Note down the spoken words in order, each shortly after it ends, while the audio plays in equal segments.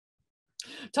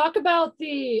Talk about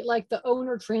the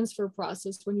owner transfer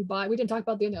process when you buy. We didn't talk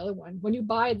about the other one. When you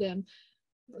buy them,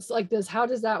 it's like this. How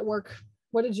does that work?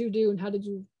 What did you do and how did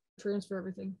you transfer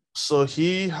everything? So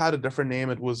he had a different name.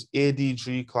 It was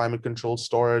ADG Climate Control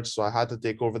Storage. So I had to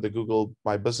take over the Google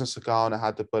My Business account. I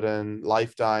had to put in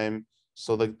lifetime.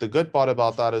 So the good part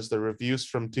about that is the reviews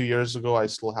from 2 years ago, I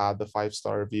still had the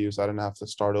 5-star reviews. I didn't have to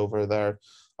start over there.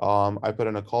 I put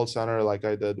in a call center like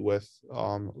I did with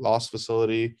Lost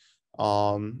Facility.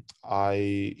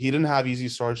 I He didn't have easy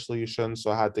storage solutions,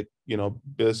 so I had to,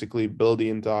 basically build the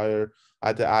entire. I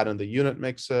had to add in the unit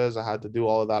mixes. I had to do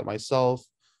all of that myself.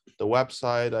 The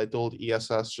website, I told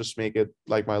ESS just make it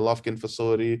like my Lufkin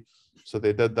facility. So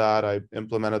they did that. I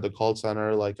implemented the call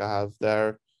center like I have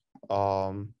there.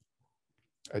 Um,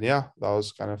 and yeah, that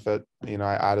was kind of it.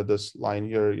 I added this line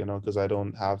here, because I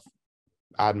don't have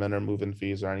admin or move-in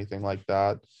fees or anything like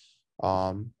that.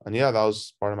 And yeah, that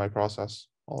was part of my process,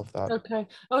 all of that. Okay.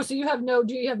 Oh, so do you have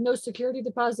no security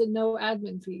deposit, no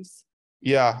admin fees?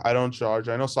 Yeah, I don't charge.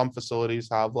 I know some facilities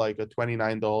have like a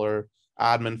 $29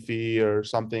 admin fee or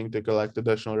something to collect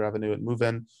additional revenue and move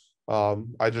in.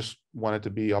 I just wanted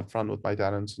to be upfront with my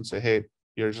tenants and say, hey,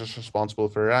 you're just responsible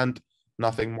for rent,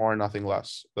 nothing more, nothing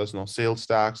less. There's no sales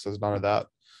tax, there's none of that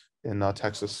in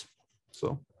Texas.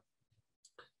 So,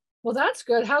 Well, that's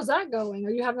good. How's that going?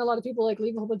 Are you having a lot of people like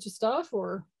leave a whole bunch of stuff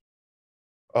or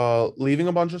leaving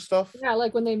a bunch of stuff. yeah,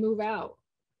 like when they move out?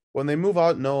 When they move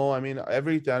out, no. I mean,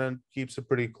 every tenant keeps it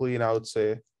pretty clean, I would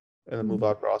say, in the move Mhm.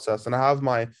 out process. And I have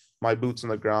my boots on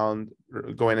the ground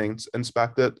going and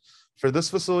inspect it. For this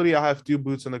facility, I have two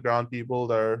boots on the ground people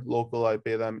that are local. I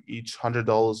pay them each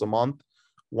 $100 a month.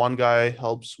 One guy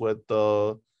helps with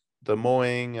the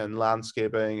mowing and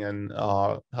landscaping and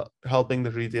helping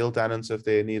the retail tenants if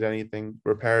they need anything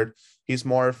repaired. He's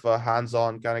more of a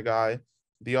hands-on kind of guy.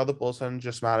 The other person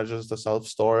just manages the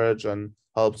self-storage and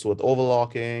helps with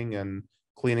overlocking and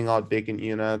cleaning out vacant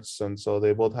units. And so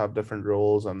they both have different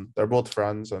roles and they're both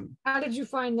friends. And How did you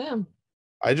find them?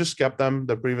 I just kept them.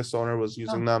 The previous owner was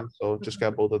using Oh, them. So just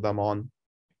kept both of them on.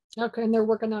 okay, and they're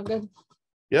working out good.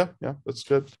 Yeah, yeah, that's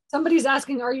good. Somebody's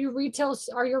asking, are your retail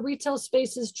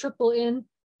spaces triple in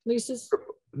leases?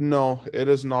 No, it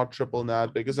is not triple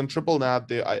net because in triple net,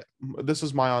 this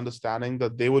is my understanding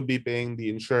that they would be paying the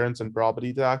insurance and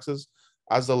property taxes.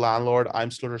 As the landlord,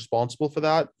 I'm still responsible for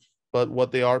that. But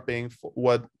what they are paying for,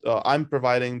 what I'm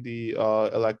providing the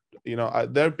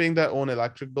they're paying their own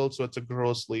electric bill, so it's a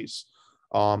gross lease.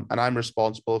 And I'm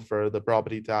responsible for the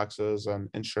property taxes and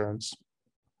insurance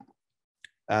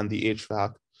and the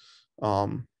HVAC.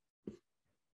 Um,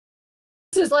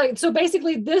 This is like, so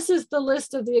basically this is the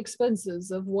list of the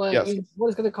expenses of yes, what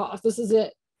it's going to cost. This is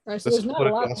it, right? So this there's is not what a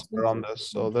it lot of costs per on expenses.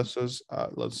 this. So this is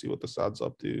let's see what this adds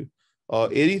up to.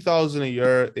 80,000 a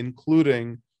year,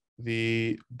 including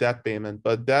the debt payment.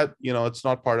 But that, it's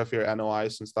not part of your NOI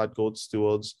since that goes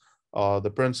towards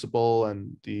the principal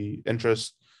and the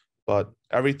interest. But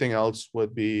everything else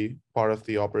would be part of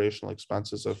the operational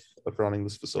expenses of running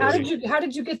this facility. How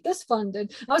did you get this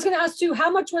funded? I was going to ask you,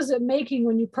 how much was it making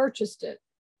when you purchased it?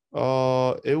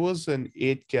 It was an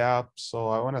 8 cap, so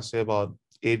I want to say about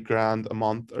 8 grand a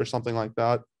month or something like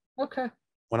that Okay.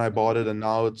 when I bought it, and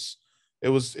now it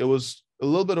was a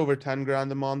little bit over 10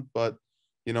 grand a month, but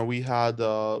I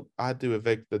had to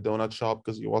evict the donut shop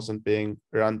because he wasn't paying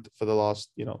rent for the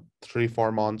last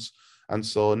 3-4 months, and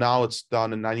so now it's down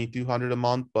to 9,200 a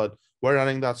month, but we're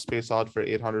running that space out for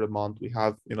 800 a month. We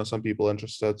have some people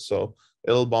interested, so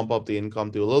it'll bump up the income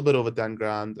to a little bit over 10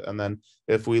 grand, and then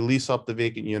if we lease up the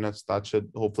vacant units, that should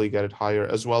hopefully get it higher,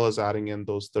 as well as adding in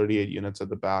those 38 units at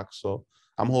the back. So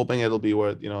I'm hoping it'll be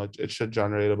worth, it should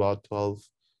generate about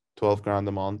 12 grand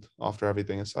a month after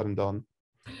everything is said and done.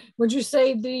 Would you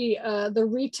say the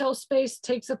retail space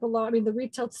takes up a lot? I mean, the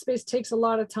retail space takes a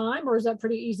lot of time, or is that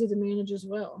pretty easy to manage as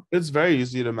well? It's very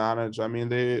easy to manage. I mean,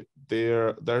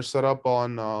 they're set up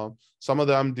on some of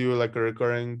them do like a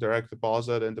recurring direct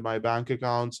deposit into my bank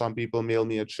account. Some people mail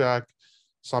me a check.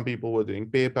 Some people were doing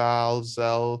PayPal,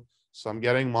 Zelle. So I'm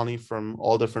getting money from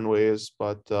all different ways.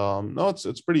 But no,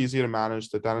 it's pretty easy to manage.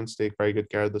 The tenants take very good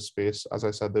care of the space. As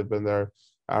I said, they've been there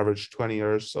average 20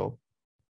 years. So